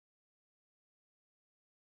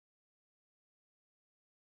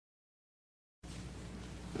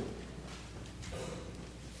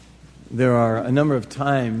There are a number of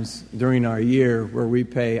times during our year where we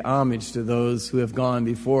pay homage to those who have gone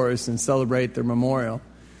before us and celebrate their memorial.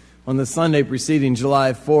 On the Sunday preceding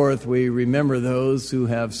July 4th, we remember those who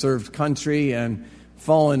have served country and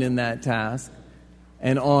fallen in that task.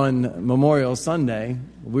 And on Memorial Sunday,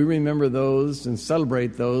 we remember those and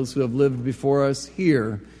celebrate those who have lived before us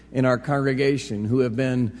here in our congregation, who have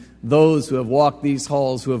been those who have walked these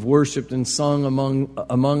halls, who have worshiped and sung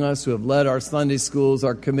among us, who have led our Sunday schools,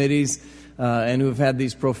 our committees, and who have had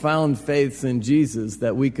these profound faiths in Jesus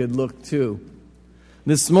that we could look to.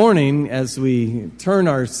 This morning, as we turn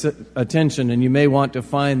our attention, and you may want to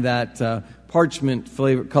find that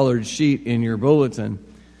parchment-colored sheet in your bulletin,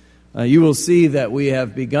 you will see that we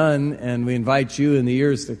have begun, and we invite you in the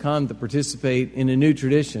years to come to participate in a new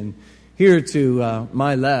tradition. Here to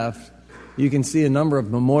my left, you can see a number of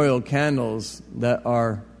memorial candles that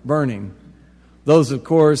are burning. Those, of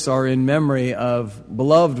course, are in memory of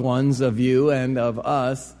beloved ones of you and of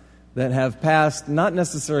us that have passed, not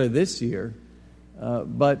necessarily this year,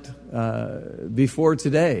 but before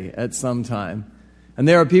today at some time. And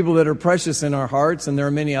there are people that are precious in our hearts, and there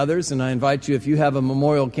are many others, and I invite you, if you have a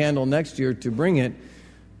memorial candle next year, to bring it,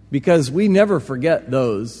 because we never forget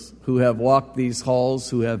those who have walked these halls,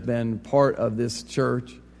 who have been part of this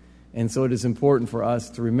church. And so it is important for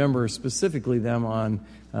us to remember specifically them on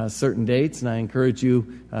certain dates. And I encourage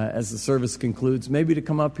you, as the service concludes, maybe to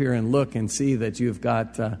come up here and look and see that you've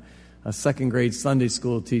got a second-grade Sunday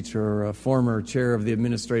school teacher or a former chair of the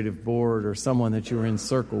administrative board or someone that you were in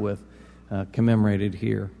circle with commemorated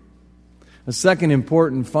here. A second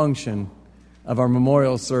important function of our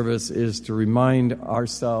memorial service is to remind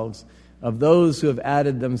ourselves of those who have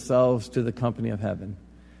added themselves to the company of heaven.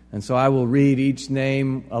 And so I will read each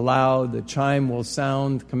name aloud, the chime will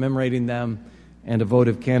sound commemorating them, and a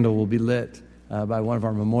votive candle will be lit by one of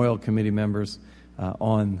our memorial committee members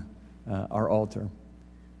on our altar.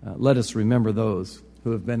 Let us remember those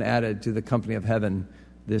who have been added to the company of heaven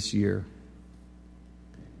this year.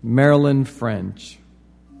 Marilyn French.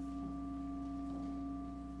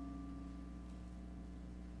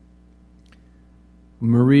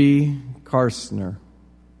 Marie Karstner.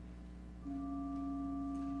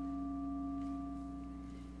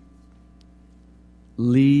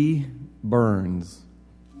 Lee Burns.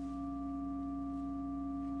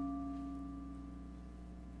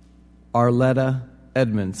 Arletta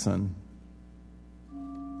Edmondson.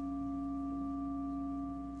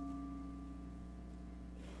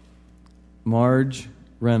 Marge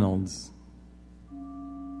Reynolds.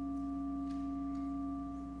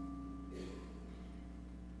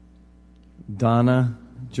 Donna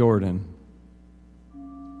Jordan.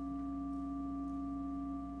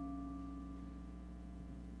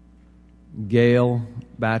 Gail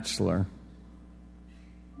Batchelor.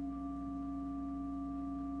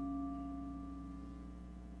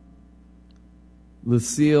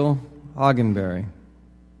 Lucille Hagenberry.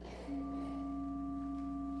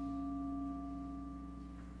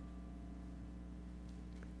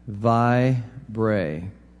 Vi Bray.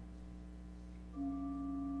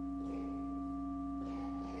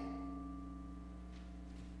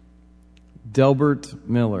 Delbert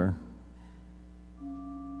Miller.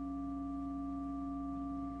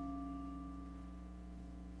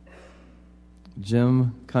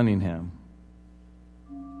 Jim Cunningham.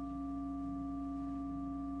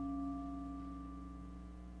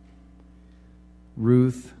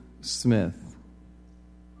 Ruth Smith.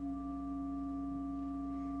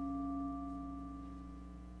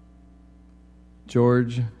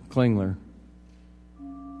 George Klingler.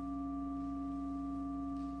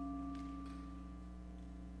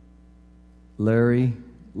 Larry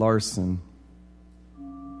Larson.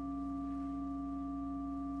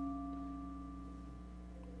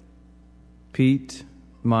 Pete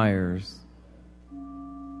Myers.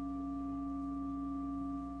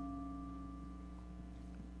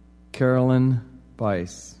 Carolyn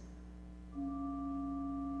Bice.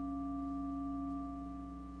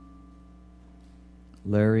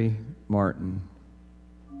 Larry Martin.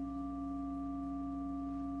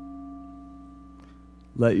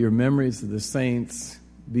 Let your memories of the saints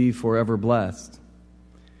be forever blessed.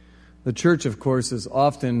 The church, of course, is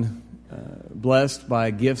often blessed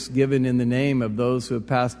by gifts given in the name of those who have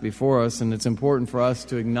passed before us, and it's important for us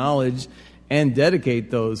to acknowledge and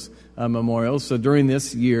dedicate those memorials. So during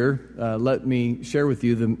this year, let me share with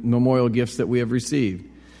you the memorial gifts that we have received.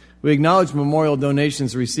 We acknowledge memorial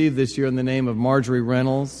donations received this year in the name of Marjorie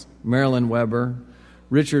Reynolds, Marilyn Weber,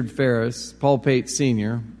 Richard Ferris, Paul Pate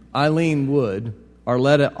Sr., Eileen Wood,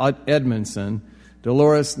 Arletta Edmondson,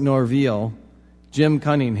 Dolores Norville, Jim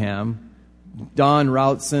Cunningham, Don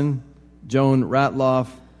Routson, Joan Ratloff,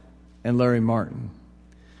 and Larry Martin.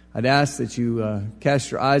 I'd ask that you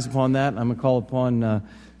cast your eyes upon that. I'm going to call upon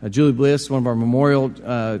Julie Bliss, one of our memorial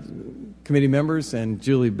committee members, and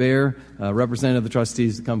Julie Baer, representative of the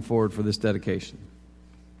trustees, to come forward for this dedication.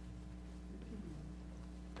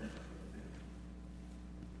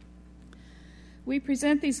 We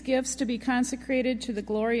present these gifts to be consecrated to the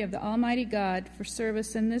glory of the Almighty God for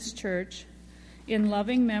service in this church in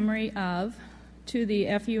loving memory of, to the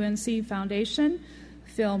FUNC Foundation,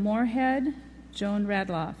 Phil Moorhead, Joan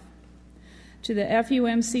Radloff. To the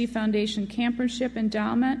FUMC Foundation Campership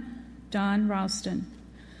Endowment, Don Ralston.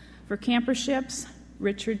 For camperships,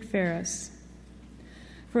 Richard Ferris.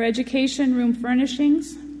 For education room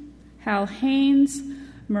furnishings, Hal Haynes,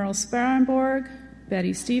 Merle Sparenborg,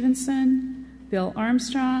 Betty Stevenson, Bill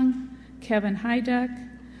Armstrong, Kevin Heiduck,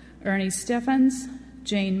 Ernie Steffens,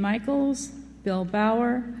 Jane Michaels, Bill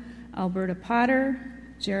Bauer, Alberta Potter,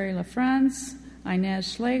 Jerry LaFrance,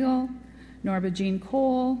 Inez Schlegel, Norma Jean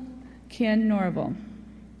Cole, Ken Norval.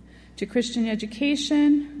 To Christian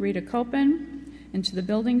Education, Rita Copen, and to the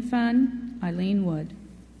Building Fund, Eileen Wood.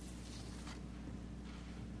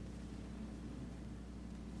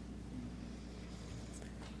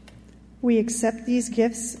 We accept these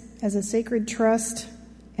gifts as a sacred trust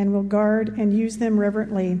and will guard and use them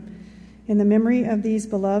reverently in the memory of these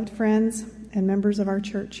beloved friends and members of our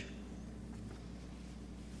church.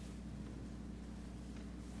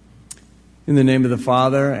 In the name of the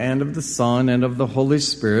Father, and of the Son, and of the Holy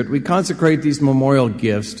Spirit, we consecrate these memorial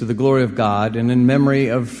gifts to the glory of God and in memory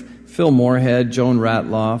of Phil Moorhead, Joan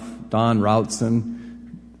Ratloff, Don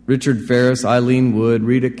Routson, Richard Ferris, Eileen Wood,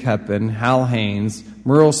 Rita Keppen, Hal Haynes,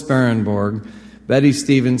 Merle Sparenborg, Betty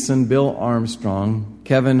Stevenson, Bill Armstrong,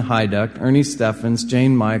 Kevin Heiduck, Ernie Steffens,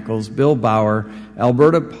 Jane Michaels, Bill Bauer,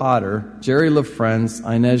 Alberta Potter, Jerry LaFrance,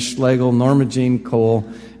 Inez Schlegel, Norma Jean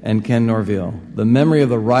Cole, and Ken Norville. The memory of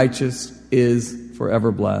the righteous is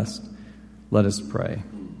forever blessed. Let us pray.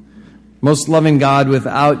 Most loving God,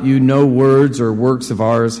 without you no words or works of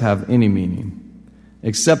ours have any meaning.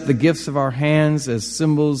 Accept the gifts of our hands as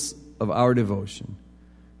symbols of our devotion.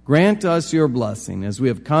 Grant us your blessing as we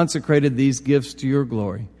have consecrated these gifts to your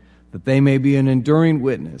glory, that they may be an enduring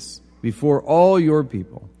witness before all your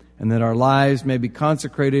people, and that our lives may be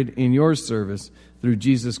consecrated in your service through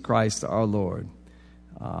Jesus Christ our Lord.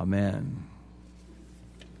 Amen.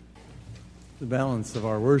 The balance of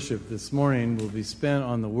our worship this morning will be spent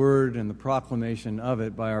on the word and the proclamation of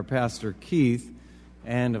it by our pastor Keith,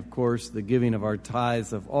 and of course the giving of our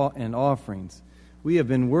tithes and offerings. We have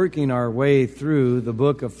been working our way through the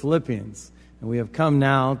book of Philippians, and we have come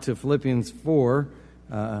now to Philippians 4,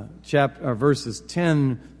 verses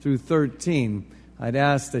 10 through 13. I'd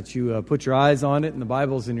ask that you put your eyes on it, and the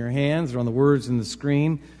Bible's in your hands or on the words in the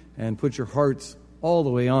screen, and put your hearts all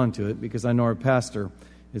the way onto it, because I know our pastor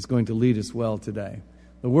is going to lead us well today.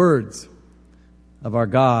 The words of our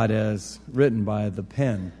God as written by the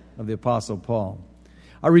pen of the Apostle Paul.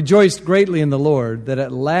 I rejoiced greatly in the Lord that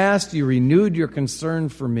at last you renewed your concern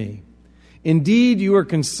for me. Indeed, you were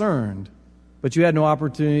concerned, but you had no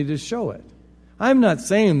opportunity to show it. I am not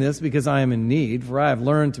saying this because I am in need, for I have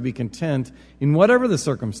learned to be content in whatever the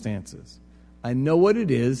circumstances. I know what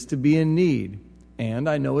it is to be in need, and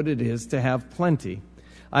I know what it is to have plenty.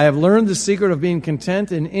 I have learned the secret of being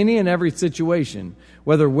content in any and every situation,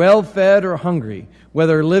 whether well-fed or hungry,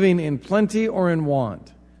 whether living in plenty or in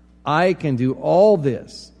want. I can do all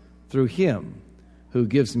this through Him who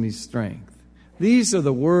gives me strength. These are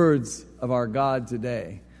the words of our God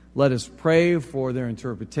today. Let us pray for their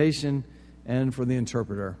interpretation and for the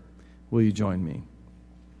interpreter. Will you join me?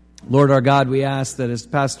 Lord our God, we ask that as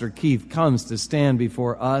Pastor Keith comes to stand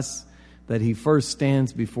before us, that he first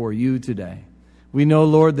stands before you today. We know,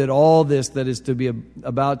 Lord, that all this that is to be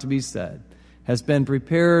about to be said has been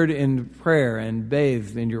prepared in prayer and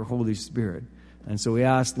bathed in your Holy Spirit. And so we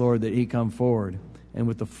ask, Lord, that he come forward, and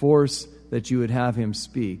with the force that you would have him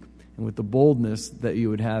speak, and with the boldness that you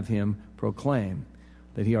would have him proclaim,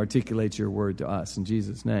 that he articulates your word to us. In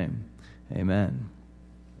Jesus' name, amen.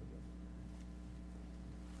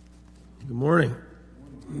 Good morning.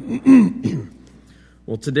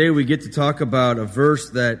 Well, today we get to talk about a verse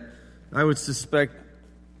that I would suspect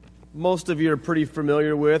most of you are pretty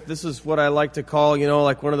familiar with. This is what I like to call,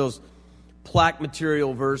 like one of those plaque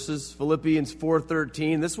material verses, Philippians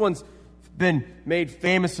 4:13. This one's been made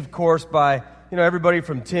famous, of course, by, everybody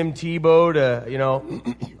from Tim Tebow to,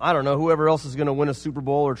 I don't know, whoever else is going to win a Super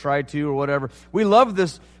Bowl or try to or whatever. We love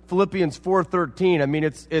this Philippians 4:13. I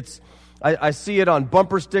mean, I see it on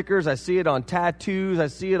bumper stickers, I see it on tattoos, I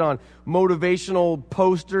see it on motivational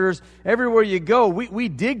posters. Everywhere you go, we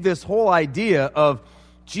dig this whole idea of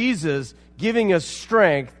Jesus giving us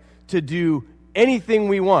strength to do anything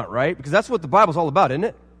we want, right? Because that's what the Bible's all about, isn't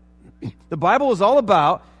it? The Bible is all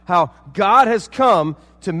about how God has come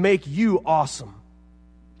to make you awesome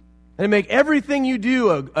and to make everything you do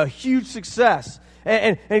a huge success.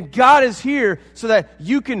 And God is here so that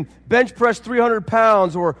you can bench press 300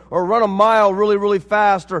 pounds or run a mile really, really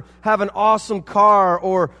fast or have an awesome car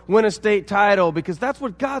or win a state title, because that's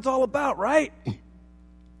what God's all about, right?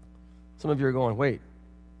 Some of you are going, wait,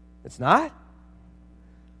 it's not?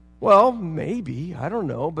 Well, maybe. I don't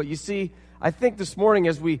know. But you see, I think this morning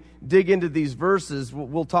as we dig into these verses,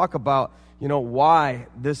 we'll talk about, why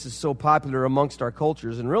this is so popular amongst our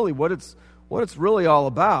cultures and really what it's really all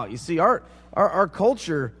about. You see, our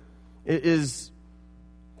culture is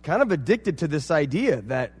kind of addicted to this idea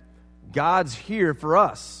that God's here for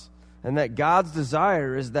us and that God's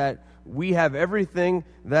desire is that we have everything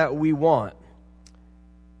that we want.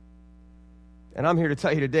 And I'm here to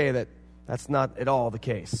tell you today that that's not at all the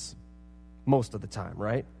case most of the time,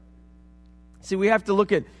 right? See, we have to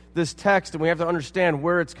look at this text and we have to understand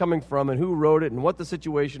where it's coming from and who wrote it and what the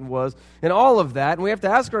situation was and all of that. And we have to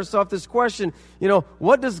ask ourselves this question,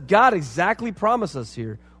 what does God exactly promise us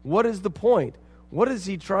here? What is the point? What is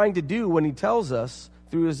he trying to do when he tells us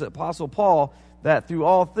through his apostle Paul that through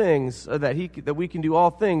all things, that we can do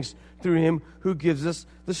all things through him who gives us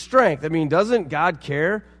the strength? I mean, doesn't God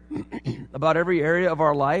care about every area of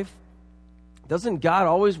our life? Doesn't God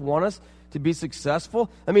always want us to be successful?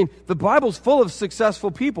 I mean, the Bible's full of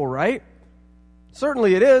successful people, right?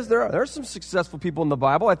 Certainly it is. There are some successful people in the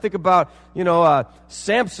Bible. I think about,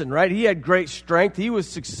 Samson, right? He had great strength. He was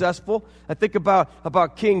successful. I think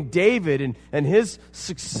about King David and his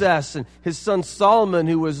success, and his son Solomon,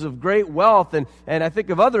 who was of great wealth. And I think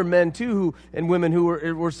of other men, too, and women who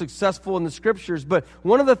were successful in the Scriptures. But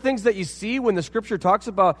one of the things that you see when the Scripture talks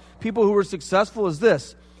about people who were successful is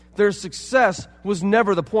this: their success was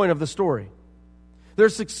never the point of the story. Their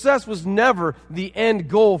success was never the end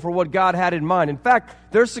goal for what God had in mind. In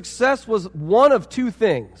fact, their success was one of two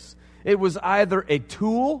things. It was either a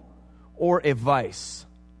tool or a vice.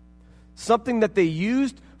 Something that they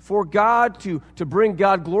used for God to bring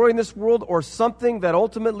God glory in this world, or something that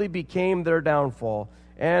ultimately became their downfall.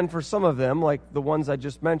 And for some of them, like the ones I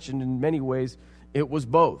just mentioned, in many ways, it was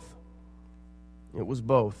both. It was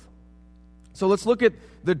both. So let's look at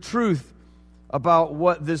the truth about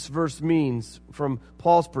what this verse means from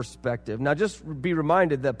Paul's perspective. Now, just be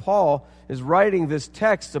reminded that Paul is writing this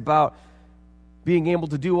text about being able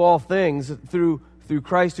to do all things through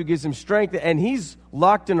Christ who gives him strength, and he's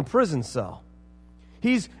locked in a prison cell.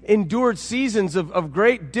 He's endured seasons of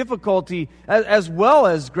great difficulty as well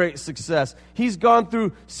as great success. He's gone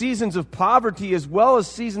through seasons of poverty as well as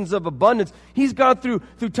seasons of abundance. He's gone through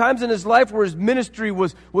times in his life where his ministry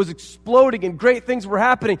was exploding and great things were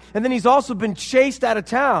happening. And then he's also been chased out of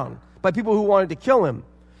town by people who wanted to kill him.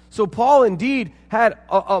 So Paul indeed had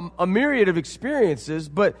a myriad of experiences,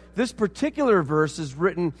 but this particular verse is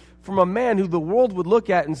written from a man who the world would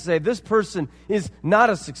look at and say, this person is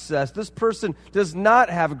not a success. This person does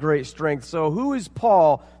not have great strength. So who is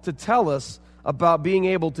Paul to tell us about being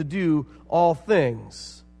able to do all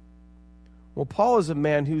things? Well, Paul is a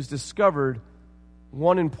man who's discovered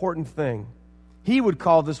one important thing. He would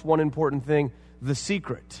call this one important thing the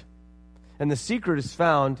secret. And the secret is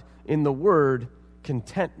found in the word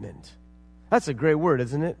contentment. That's a great word,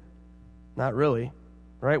 isn't it? Not really.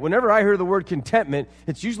 Right? Whenever I hear the word contentment,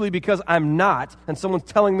 it's usually because I'm not, and someone's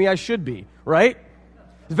telling me I should be. Right?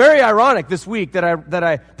 It's very ironic this week that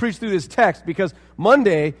I preached through this text, because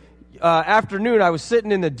Monday afternoon I was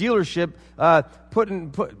sitting in the dealership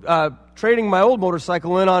trading my old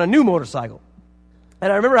motorcycle in on a new motorcycle.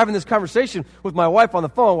 And I remember having this conversation with my wife on the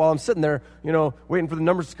phone while I'm sitting there, waiting for the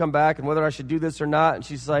numbers to come back and whether I should do this or not. And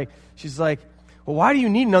she's like, well, why do you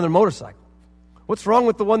need another motorcycle? What's wrong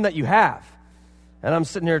with the one that you have? And I'm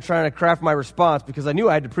sitting here trying to craft my response, because I knew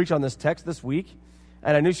I had to preach on this text this week,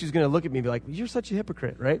 and I knew she was going to look at me and be like, you're such a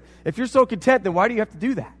hypocrite, right? If you're so content, then why do you have to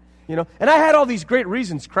do that? And I had all these great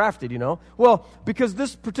reasons crafted, Well, because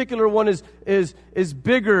this particular one is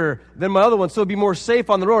bigger than my other one, so it'd be more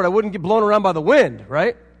safe on the road. I wouldn't get blown around by the wind,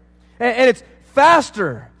 right? And it's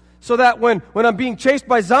faster, so that when I'm being chased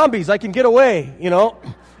by zombies, I can get away,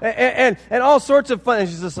 And all sorts of fun. And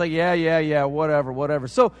she's just like, yeah, whatever.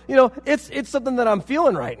 So, it's something that I'm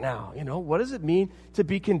feeling right now. What does it mean to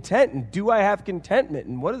be content? And do I have contentment?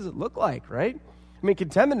 And what does it look like, right? I mean,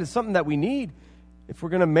 contentment is something that we need if we're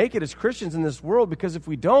going to make it as Christians in this world, because if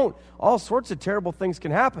we don't, all sorts of terrible things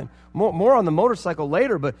can happen. More on the motorcycle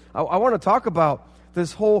later, but I want to talk about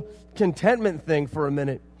this whole contentment thing for a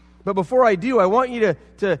minute. But before I do, I want you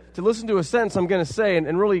to listen to a sentence I'm going to say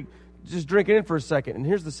and really just drink it in for a second. And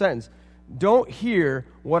here's the sentence. Don't hear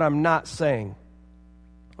what I'm not saying.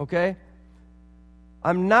 Okay?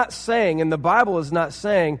 I'm not saying, and the Bible is not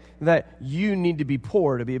saying, that you need to be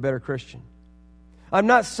poor to be a better Christian. I'm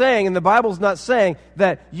not saying, and the Bible's not saying,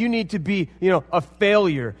 that you need to be, a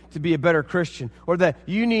failure to be a better Christian, or that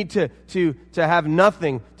you need to have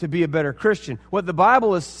nothing to be a better Christian. What the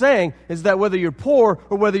Bible is saying is that whether you're poor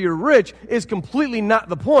or whether you're rich is completely not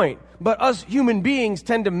the point. But us human beings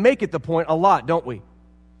tend to make it the point a lot, don't we?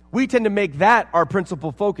 We tend to make that our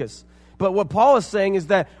principal focus. But what Paul is saying is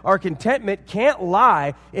that our contentment can't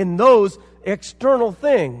lie in those external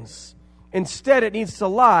things. Instead, it needs to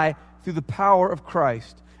lie through the power of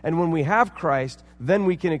Christ. And when we have Christ, then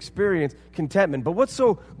we can experience contentment. But what's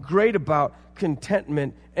so great about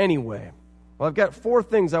contentment anyway? Well, I've got 4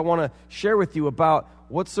 things I want to share with you about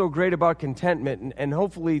what's so great about contentment. And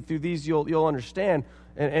hopefully through these you'll understand.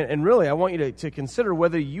 And really, I want you to consider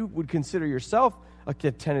whether you would consider yourself a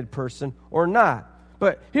contented person or not.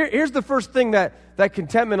 But here's the first thing that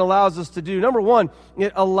contentment allows us to do. Number 1,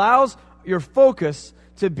 it allows your focus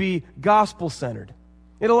to be gospel-centered.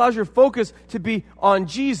 It allows your focus to be on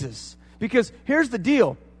Jesus. Because here's the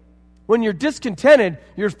deal. When you're discontented,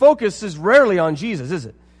 your focus is rarely on Jesus, is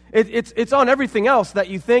it? It's on everything else that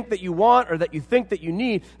you think that you want or that you think that you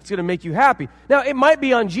need. It's going to make you happy. Now, it might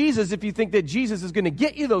be on Jesus if you think that Jesus is going to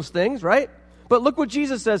get you those things, right? But look what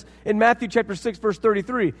Jesus says in Matthew chapter 6, verse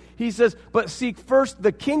 33. He says, "But seek first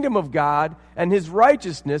the kingdom of God and his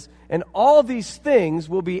righteousness, and all these things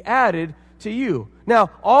will be added to you." Now,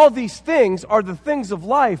 all these things are the things of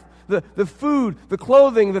life, the food, the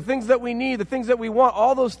clothing, the things that we need, the things that we want,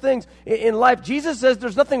 all those things in life. Jesus says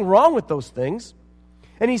there's nothing wrong with those things.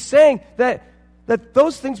 And he's saying that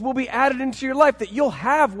those things will be added into your life, that you'll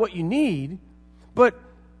have what you need, but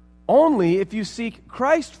only if you seek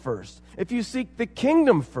Christ first, if you seek the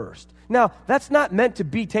kingdom first. Now, that's not meant to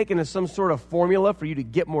be taken as some sort of formula for you to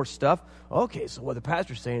get more stuff. Okay, so what the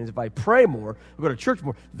pastor's saying is if I pray more, go to church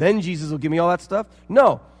more, then Jesus will give me all that stuff?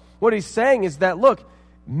 No. What he's saying is that, look,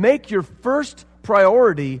 make your first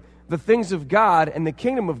priority the things of God and the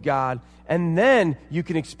kingdom of God, and then you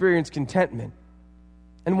can experience contentment.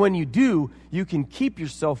 And when you do, you can keep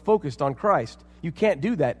yourself focused on Christ. You can't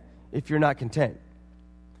do that if you're not content.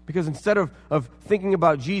 Because instead of thinking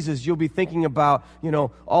about Jesus, you'll be thinking about,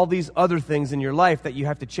 all these other things in your life that you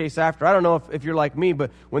have to chase after. I don't know if you're like me,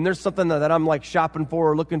 but when there's something that I'm like shopping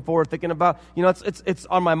for or looking for or thinking about, it's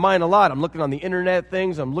on my mind a lot. I'm looking on the internet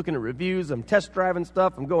things. I'm looking at reviews. I'm test driving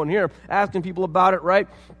stuff. I'm going here. I'm asking people about it, right?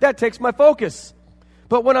 That takes my focus.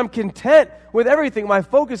 But when I'm content with everything, my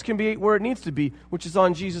focus can be where it needs to be, which is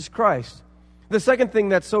on Jesus Christ. The second thing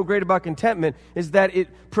that's so great about contentment is that it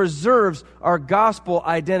preserves our gospel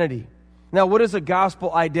identity. Now, what is a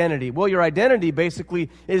gospel identity? Well, your identity basically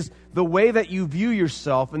is the way that you view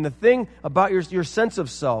yourself, and the thing about your sense of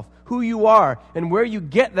self, who you are, and where you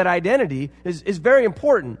get that identity is very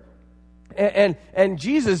important. And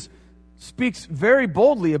Jesus speaks very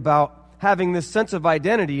boldly about having this sense of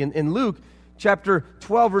identity. In Luke chapter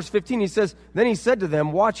 12, verse 15, he says, "Then he said to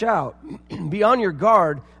them, 'Watch out, be on your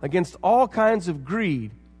guard against all kinds of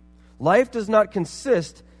greed. Life does not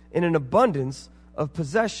consist in an abundance of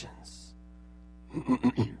possessions.'"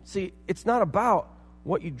 See, it's not about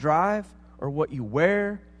what you drive or what you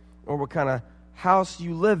wear or what kind of house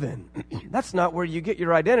you live in. That's not where you get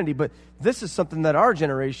your identity, but this is something that our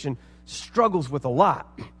generation struggles with a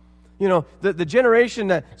lot. The generation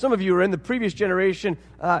that some of you are in, the previous generation,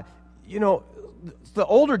 the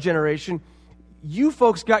older generation, you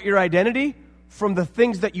folks got your identity from the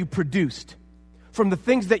things that you produced, from the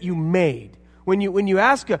things that you made. When you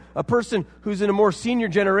ask a person who's in a more senior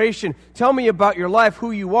generation, tell me about your life,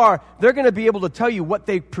 who you are, they're going to be able to tell you what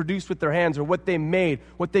they produced with their hands or what they made,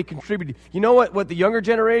 what they contributed. You know what the younger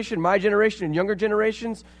generation, my generation, and younger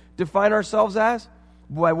generations define ourselves as?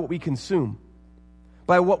 By what we consume,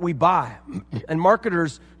 by what we buy. And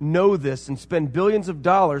marketers know this and spend billions of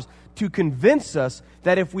dollars to convince us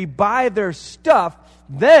that if we buy their stuff,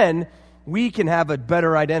 then we can have a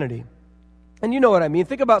better identity. And you know what I mean.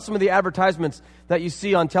 Think about some of the advertisements that you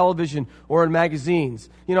see on television or in magazines.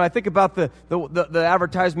 I think about the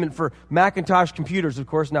advertisement for Macintosh computers, of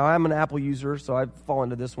course. Now, I'm an Apple user, so I fall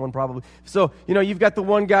into this one probably. So, you've got the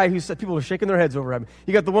one guy who said, people are shaking their heads over him.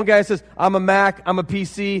 You got the one guy who says, "I'm a Mac, I'm a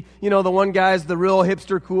PC." The one guy's the real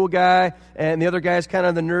hipster cool guy, and the other guy's kind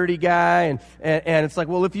of the nerdy guy. And it's like,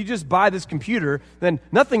 well, if you just buy this computer, then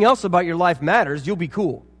nothing else about your life matters. You'll be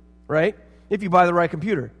cool, right? If you buy the right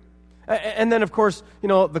computer. And then, of course,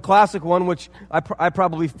 the classic one, which I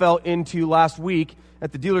probably fell into last week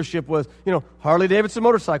at the dealership was, Harley-Davidson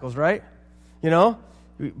motorcycles, right?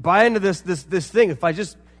 buy into this thing. If I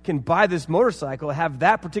just can buy this motorcycle, have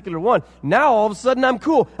that particular one, now all of a sudden I'm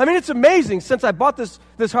cool. I mean, it's amazing. Since I bought this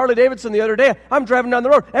Harley Davidson the other day, I'm driving down the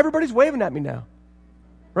road. Everybody's waving at me now,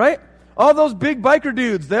 right? All those big biker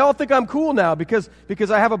dudes, they all think I'm cool now because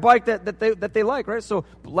I have a bike that they like, right? So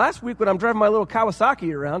last week when I'm driving my little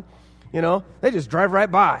Kawasaki around, they just drive right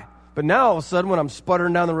by. But now all of a sudden when I'm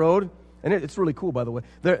sputtering down the road, and it's really cool, by the way,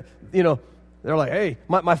 they're like, hey,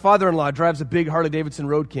 my father-in-law drives a big Harley Davidson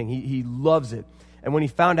Road King. He loves it. And when he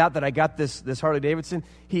found out that I got this Harley Davidson,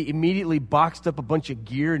 he immediately boxed up a bunch of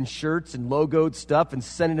gear and shirts and logoed stuff and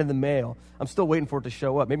sent it in the mail. I'm still waiting for it to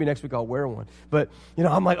show up. Maybe next week I'll wear one. But,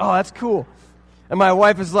 I'm like, oh, that's cool. And my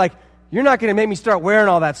wife is like, you're not going to make me start wearing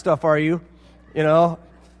all that stuff, are you?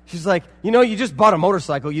 She's like, you just bought a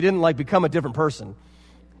motorcycle. You didn't, become a different person.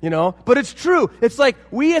 But it's true. It's like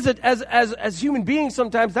we as human beings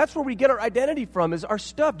sometimes, that's where we get our identity from, is our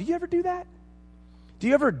stuff. Do you ever do that? Do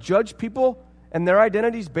you ever judge people and their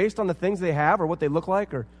identities based on the things they have or what they look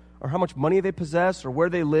like or how much money they possess or where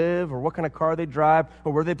they live or what kind of car they drive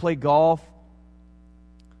or where they play golf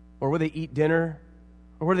or where they eat dinner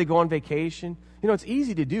or where they go on vacation? It's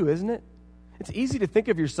easy to do, isn't it? It's easy to think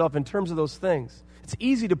of yourself in terms of those things. It's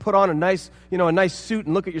easy to put on a nice suit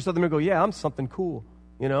and look at yourself in the mirror and go, yeah, I'm something cool,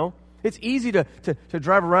 It's easy to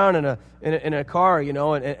drive around in a car,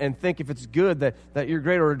 and think if it's good that you're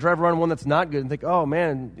great, or to drive around one that's not good and think, oh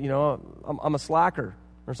man, I'm a slacker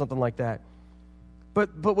or something like that.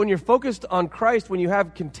 But when you're focused on Christ, when you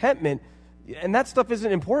have contentment, and that stuff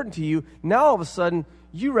isn't important to you, now all of a sudden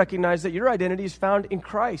you recognize that your identity is found in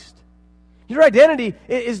Christ. Your identity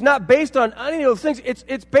is not based on any of those things.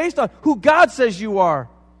 It's based on who God says you are.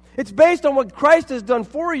 It's based on what Christ has done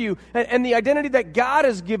for you, and the identity that God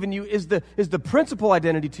has given you is the principal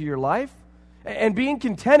identity to your life. And being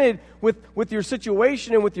contented with your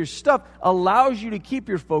situation and with your stuff allows you to keep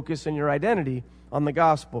your focus and your identity on the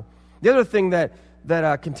gospel. The other thing that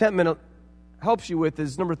contentment helps you with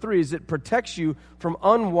is, number 3, is it protects you from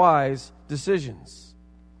unwise decisions.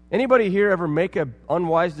 Anybody here ever make an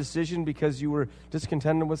unwise decision because you were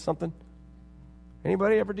discontented with something?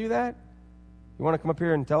 Anybody ever do that? You want to come up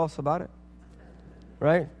here and tell us about it?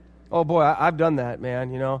 Right? Oh boy, I've done that,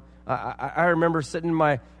 man. I remember sitting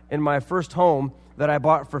in my first home that I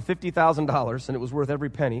bought for $50,000, and it was worth every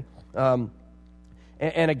penny. And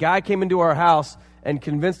a guy came into our house and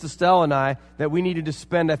convinced Estelle and I that we needed to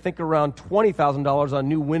spend, I think, around $20,000 on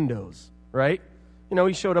new windows. Right?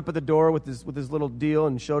 He showed up at the door with his little deal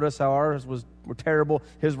and showed us how ours were terrible,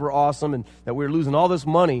 his were awesome, and that we were losing all this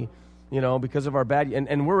money, because of our bad,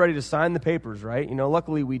 and we're ready to sign the papers, right?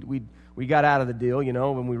 Luckily we got out of the deal,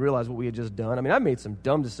 when we realized what we had just done. I mean, I made some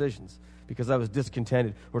dumb decisions because I was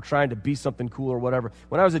discontented or trying to be something cool or whatever.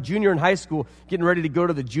 When I was a junior in high school, getting ready to go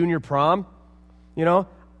to the junior prom,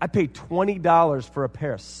 I paid $20 for a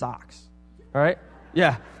pair of socks. All right?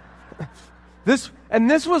 Yeah. This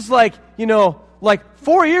was like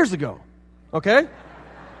 4 years ago. Okay?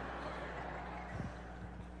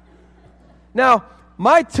 Now,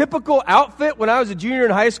 my typical outfit when I was a junior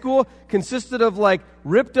in high school consisted of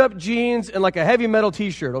ripped up jeans and a heavy metal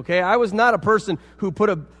t-shirt, okay? I was not a person who put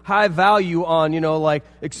a high value on,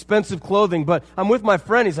 expensive clothing, but I'm with my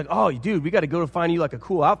friend. He's like, oh, dude, we got to go to find you a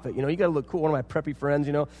cool outfit. You got to look cool. One of my preppy friends,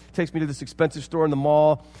 takes me to this expensive store in the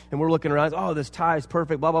mall, and we're looking around. Oh, this tie is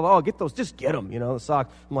perfect, blah, blah, blah. Oh, get those. Just get them, the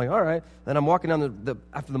socks. I'm like, all right. Then I'm walking down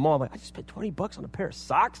after the mall. I'm like, I just spent $20 on a pair of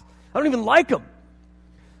socks? I don't even like them.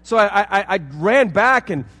 So I ran back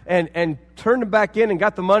and turned them back in and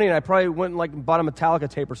got the money, and I probably went and bought a Metallica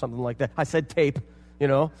tape or something like that. I said tape,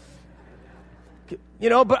 but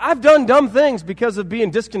I've done dumb things because of being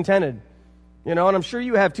discontented, and I'm sure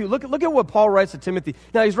you have too. Look at what Paul writes to Timothy.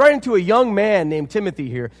 Now, he's writing to a young man named Timothy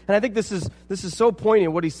here, and I think this is so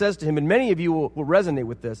poignant what he says to him, and many of you will resonate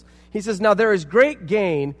with this. He says, now there is great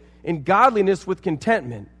gain in godliness with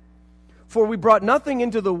contentment, for we brought nothing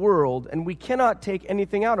into the world, and we cannot take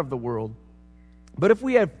anything out of the world. But if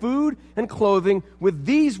we have food and clothing, with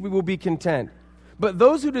these we will be content. But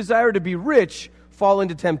those who desire to be rich fall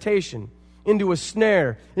into temptation, into a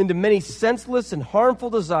snare, into many senseless and harmful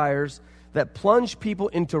desires that plunge people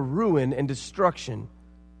into ruin and destruction.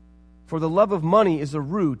 For the love of money is a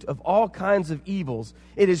root of all kinds of evils.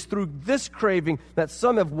 It is through this craving that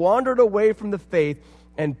some have wandered away from the faith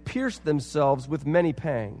and pierced themselves with many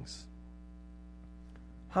pangs.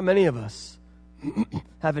 How many of us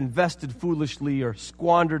have invested foolishly or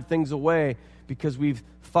squandered things away because we've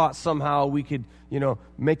thought somehow we could,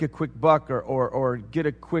 make a quick buck or get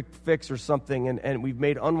a quick fix or something, and we've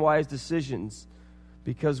made unwise decisions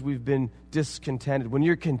because we've been discontented. When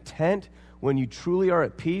you're content when you truly are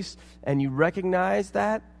at peace and you recognize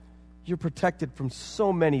that, you're protected from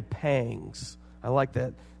so many pangs. I like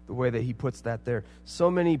that, the way that he puts that there.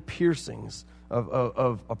 So many piercings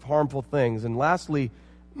of harmful things. And lastly,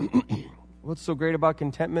 what's so great about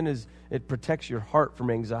contentment is it protects your heart from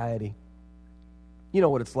anxiety. You know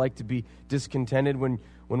what it's like to be discontented when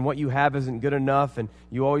what you have isn't good enough and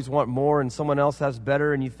you always want more and someone else has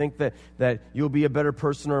better, and you think that you'll be a better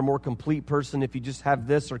person or a more complete person if you just have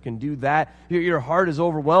this or can do that. Your heart is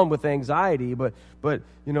overwhelmed with anxiety, but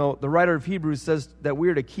you know, the writer of Hebrews says that we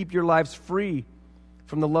are to keep your lives free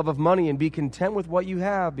from the love of money and be content with what you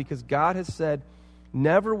have, because God has said,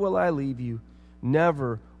 never will I leave you,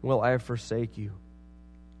 never will I forsake you.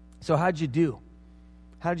 So how'd you do?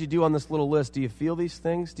 How did you do on this little list? Do you feel these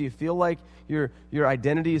things? Do you feel like your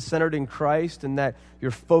identity is centered in Christ and that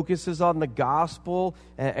your focus is on the gospel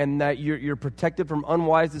and that you're protected from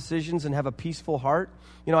unwise decisions and have a peaceful heart?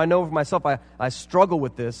 You know, I know for myself, I struggle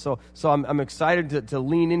with this, so I'm excited to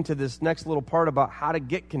lean into this next little part about how to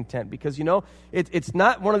get content, because, you know, it's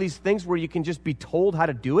not one of these things where you can just be told how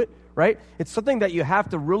to do it, right? It's something that you have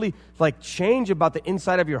to really, change about the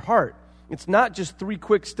inside of your heart. It's not just 3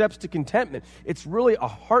 quick steps to contentment. It's really a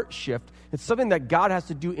heart shift. It's something that God has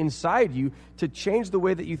to do inside you to change the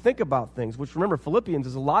way that you think about things, which, remember, Philippians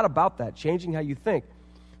is a lot about that, changing how you think.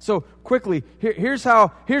 So quickly, here's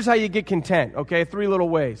how you get content, okay? 3 little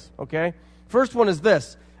ways, okay? First one is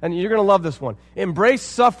this, and you're going to love this one. Embrace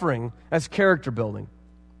suffering as character building.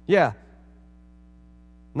 Yeah.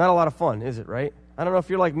 Not a lot of fun, is it, right? I don't know if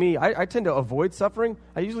you're like me. I tend to avoid suffering.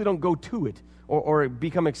 I usually don't go to it or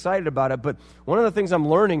become excited about it. But one of the things I'm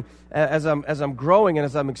learning as I'm growing and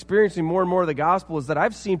as I'm experiencing more and more of the gospel is that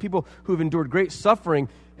I've seen people who've endured great suffering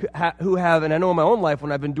who have, and I know in my own life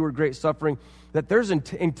when I've endured great suffering, that there's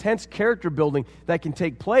intense character building that can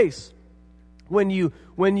take place when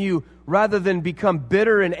you rather than become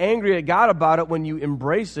bitter and angry at God about it, when you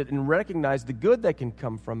embrace it and recognize the good that can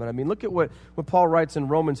come from it. I mean, look at what Paul writes in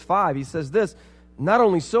Romans 5. He says this, not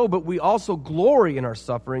only so, but we also glory in our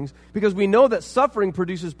sufferings because we know that suffering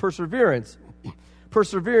produces perseverance.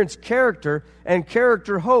 Perseverance, character, and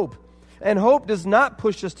character, hope. And hope does not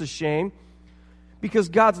push us to shame because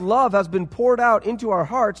God's love has been poured out into our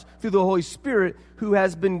hearts through the Holy Spirit who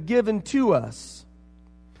has been given to us.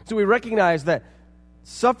 So we recognize that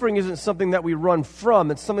suffering isn't something that we run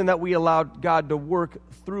from. It's something that we allow God to work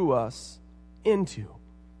through us into.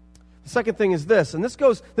 The second thing is this, and this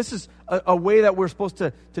is a way that we're supposed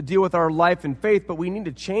to deal with our life and faith, but we need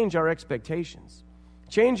to change our expectations.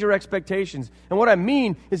 Change your expectations. And what I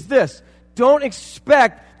mean is this. Don't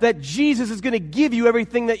expect that Jesus is going to give you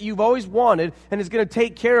everything that you've always wanted and is going to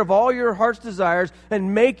take care of all your heart's desires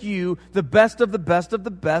and make you the best of the best of the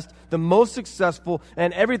best, the most successful,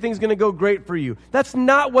 and everything's going to go great for you. That's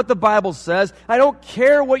not what the Bible says. I don't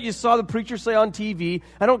care what you saw the preacher say on TV.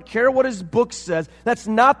 I don't care what his book says. That's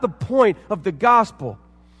not the point of the gospel.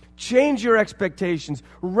 Change your expectations.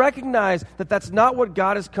 Recognize that that's not what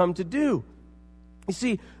God has come to do. You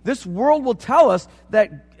see, this world will tell us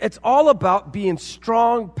that it's all about being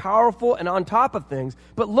strong, powerful, and on top of things.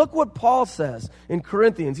 But look what Paul says in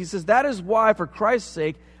Corinthians. He says, that is why, for Christ's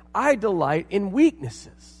sake, I delight in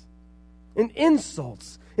weaknesses, in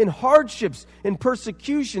insults, in hardships, in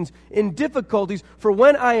persecutions, in difficulties. For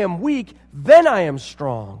when I am weak, then I am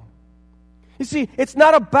strong. You see, it's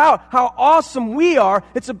not about how awesome we are.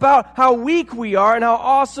 It's about how weak we are and how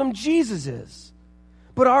awesome Jesus is.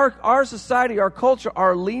 But our society, our culture,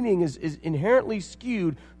 our leaning is inherently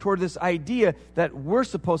skewed toward this idea that we're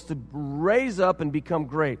supposed to raise up and become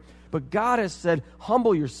great. But God has said,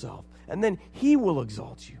 humble yourself, and then He will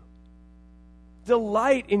exalt you.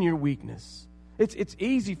 Delight in your weakness. It's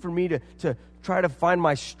easy for me to try to find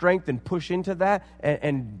my strength and push into that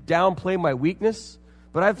and downplay my weakness.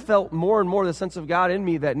 But I've felt more and more the sense of God in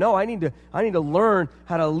me that, no, I need to learn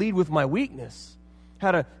how to lead with my weakness.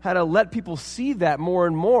 How to let people see that more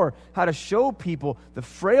and more, how to show people the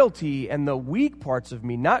frailty and the weak parts of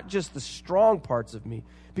me, not just the strong parts of me.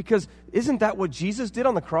 Because isn't that what Jesus did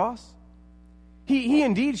on the cross? He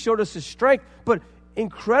indeed showed us His strength, but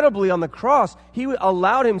incredibly on the cross, He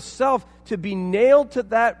allowed Himself to be nailed to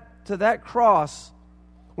that cross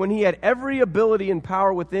when He had every ability and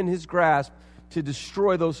power within His grasp to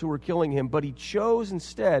destroy those who were killing Him. But He chose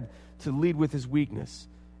instead to lead with His weakness.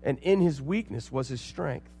 And in His weakness was His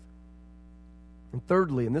strength. And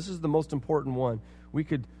thirdly, and this is the most important one, we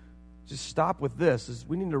could just stop with this, is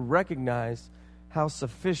we need to recognize how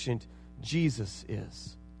sufficient Jesus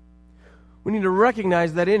is. We need to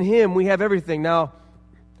recognize that in Him we have everything. Now,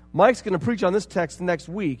 Mike's going to preach on this text next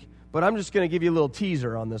week, but I'm just going to give you a little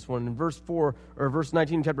teaser on this one. In verse 4, or verse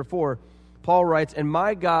 19, chapter 4, Paul writes, "And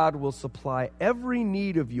my God will supply every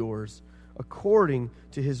need of yours according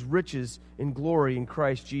to his riches in glory in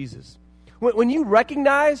Christ Jesus." When you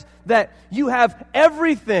recognize that you have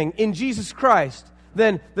everything in Jesus Christ,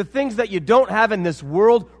 then the things that you don't have in this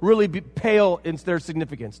world really pale in their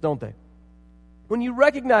significance, don't they? When you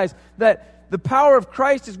recognize that the power of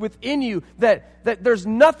Christ is within you, that there's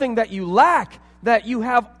nothing that you lack, that you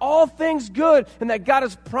have all things good, and that God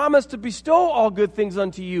has promised to bestow all good things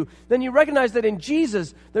unto you, then you recognize that in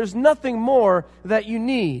Jesus, there's nothing more that you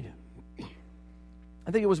need. I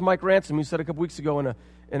think it was Mike Ransom who said a couple weeks ago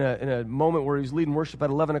in a moment where he was leading worship at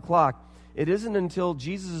 11 o'clock, it isn't until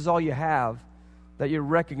Jesus is all you have that you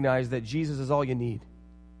recognize that Jesus is all you need.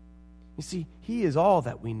 You see, he is all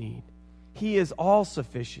that we need. He is all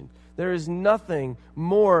sufficient. There is nothing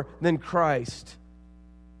more than Christ.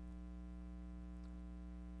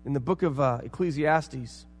 In the book of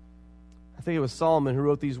Ecclesiastes, I think it was Solomon who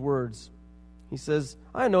wrote these words. He says,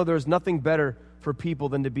 "I know there is nothing better for people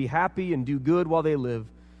than to be happy and do good while they live,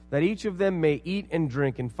 that each of them may eat and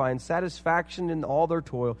drink and find satisfaction in all their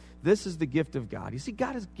toil. This is the gift of God." You see,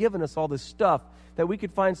 God has given us all this stuff that we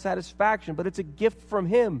could find satisfaction, but it's a gift from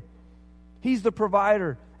him. He's the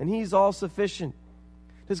provider, and he's all sufficient.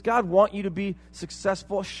 Does God want you to be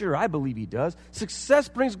successful? Sure, I believe he does. Success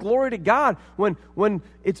brings glory to God when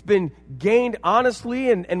it's been gained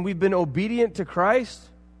honestly and we've been obedient to Christ.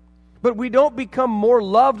 But we don't become more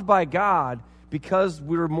loved by God because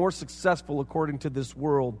we're more successful according to this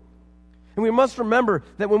world. And we must remember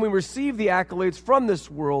that when we receive the accolades from this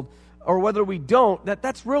world, or whether we don't,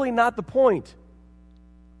 that's really not the point.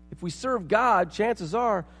 If we serve God, chances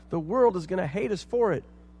are the world is going to hate us for it.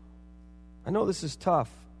 I know this is tough.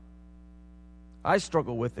 I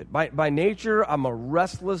struggle with it. By nature, I'm a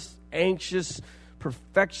restless, anxious,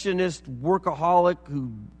 perfectionist, workaholic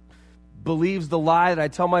who believes the lie that I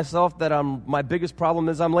tell myself that my biggest problem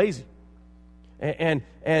is I'm lazy. And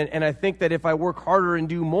I think that if I work harder and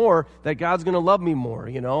do more, that God's going to love me more,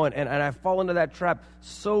 and I fall into that trap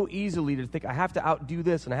so easily to think I have to outdo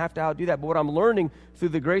this and I have to outdo that. But what I'm learning through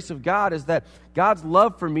the grace of God is that God's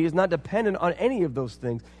love for me is not dependent on any of those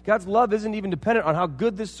things. God's love isn't even dependent on how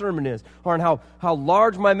good this sermon is, or on how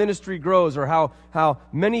large my ministry grows, or how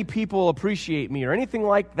many people appreciate me, or anything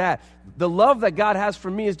like that. The love that God has for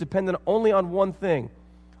me is dependent only on one thing,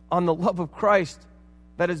 on the love of Christ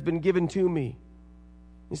that has been given to me.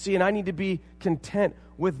 You see, and I need to be content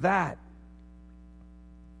with that.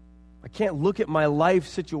 I can't look at my life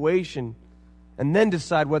situation and then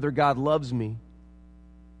decide whether God loves me.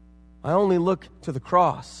 I only look to the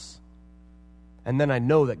cross, and then I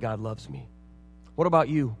know that God loves me. What about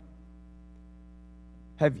you?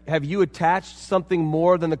 Have you attached something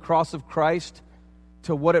more than the cross of Christ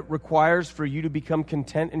to what it requires for you to become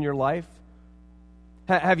content in your life?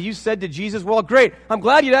 Have you said to Jesus, "Well, great, I'm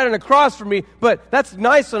glad you died on a cross for me, but that's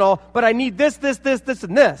nice and all, but I need this,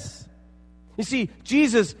 and this." You see,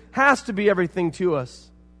 Jesus has to be everything to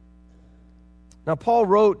us. Now, Paul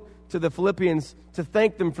wrote to the Philippians to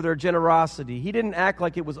thank them for their generosity. He didn't act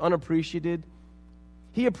like it was unappreciated.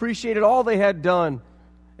 He appreciated all they had done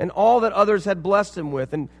and all that others had blessed him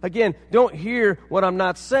with. And again, don't hear what I'm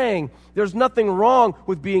not saying. There's nothing wrong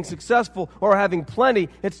with being successful or having plenty.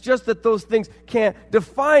 It's just that those things can't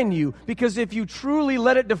define you. Because if you truly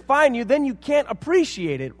let it define you, then you can't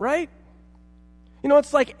appreciate it, right?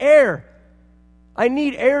 It's like air. I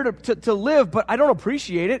need air to live, but I don't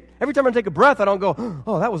appreciate it. Every time I take a breath, I don't go,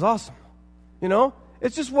 "Oh, that was awesome."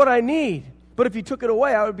 It's just what I need. But if you took it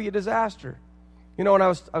away, I would be a disaster. And I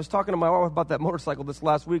was talking to my wife about that motorcycle this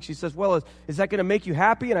last week. She says, "Well, is that going to make you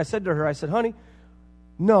happy?" And I said to her, "Honey,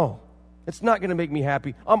 no, it's not going to make me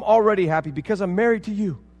happy. I'm already happy because I'm married to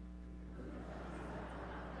you."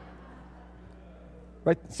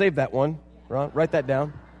 Right? Save that one. Ron. Write that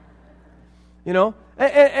down. And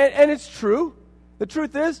it's true. The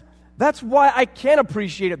truth is, that's why I can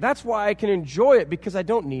appreciate it. That's why I can enjoy it, because I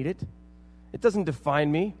don't need it. It doesn't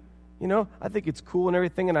define me. I think it's cool and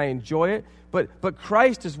everything, and I enjoy it. But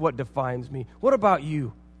Christ is what defines me. What about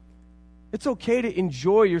you? It's okay to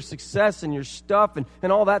enjoy your success and your stuff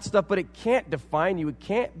and all that stuff, but it can't define you. It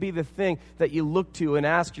can't be the thing that you look to and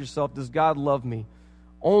ask yourself, "Does God love me?"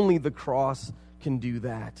 Only the cross can do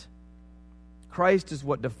that. Christ is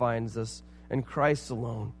what defines us, and Christ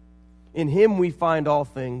alone. In him we find all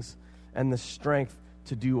things and the strength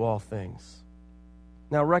to do all things.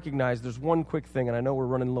 Now recognize there's one quick thing, and I know we're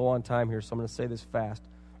running low on time here, so I'm going to say this fast.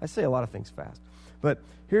 I say a lot of things fast. But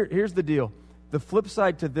here's the deal. The flip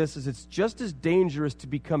side to this is it's just as dangerous to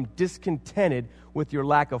become discontented with your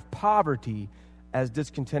lack of poverty as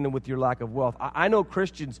discontented with your lack of wealth. I know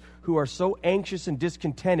Christians who are so anxious and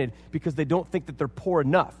discontented because they don't think that they're poor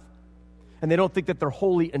enough. And they don't think that they're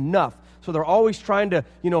holy enough. So they're always trying to,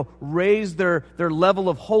 raise their level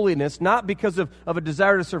of holiness, not because of a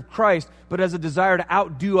desire to serve Christ, but as a desire to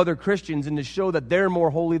outdo other Christians and to show that they're more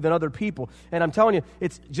holy than other people. And I'm telling you,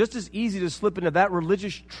 it's just as easy to slip into that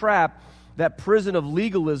religious trap, that prison of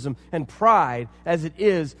legalism and pride, as it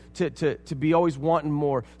is to be always wanting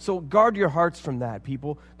more. So guard your hearts from that,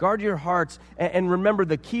 people. Guard your hearts. And remember,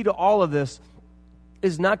 the key to all of this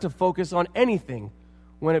is not to focus on anything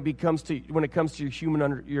when it comes to your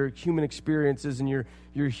human experiences and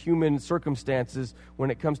your human circumstances.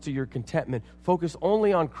 When it comes to your contentment, focus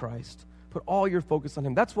only on Christ. Put all your focus on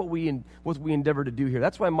Him. That's what we endeavor to do here.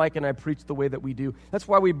 That's why Mike and I preach the way that we do. That's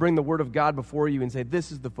why we bring the Word of God before you and say,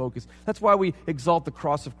 this is the focus. That's why we exalt the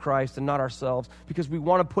cross of Christ and not ourselves, because we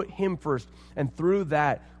want to put Him first. And through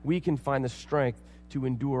that, we can find the strength to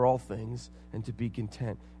endure all things and to be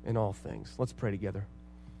content in all things. Let's pray together.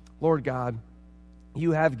 Lord God,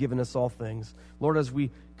 You have given us all things. Lord, as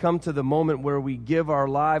we come to the moment where we give our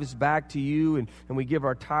lives back to You and we give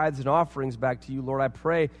our tithes and offerings back to You, Lord, I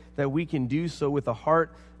pray that we can do so with a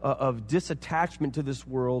heart of disattachment to this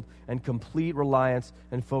world and complete reliance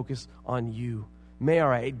and focus on You. May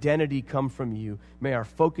our identity come from You. May our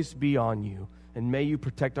focus be on You. And may You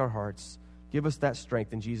protect our hearts. Give us that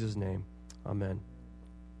strength in Jesus' name. Amen.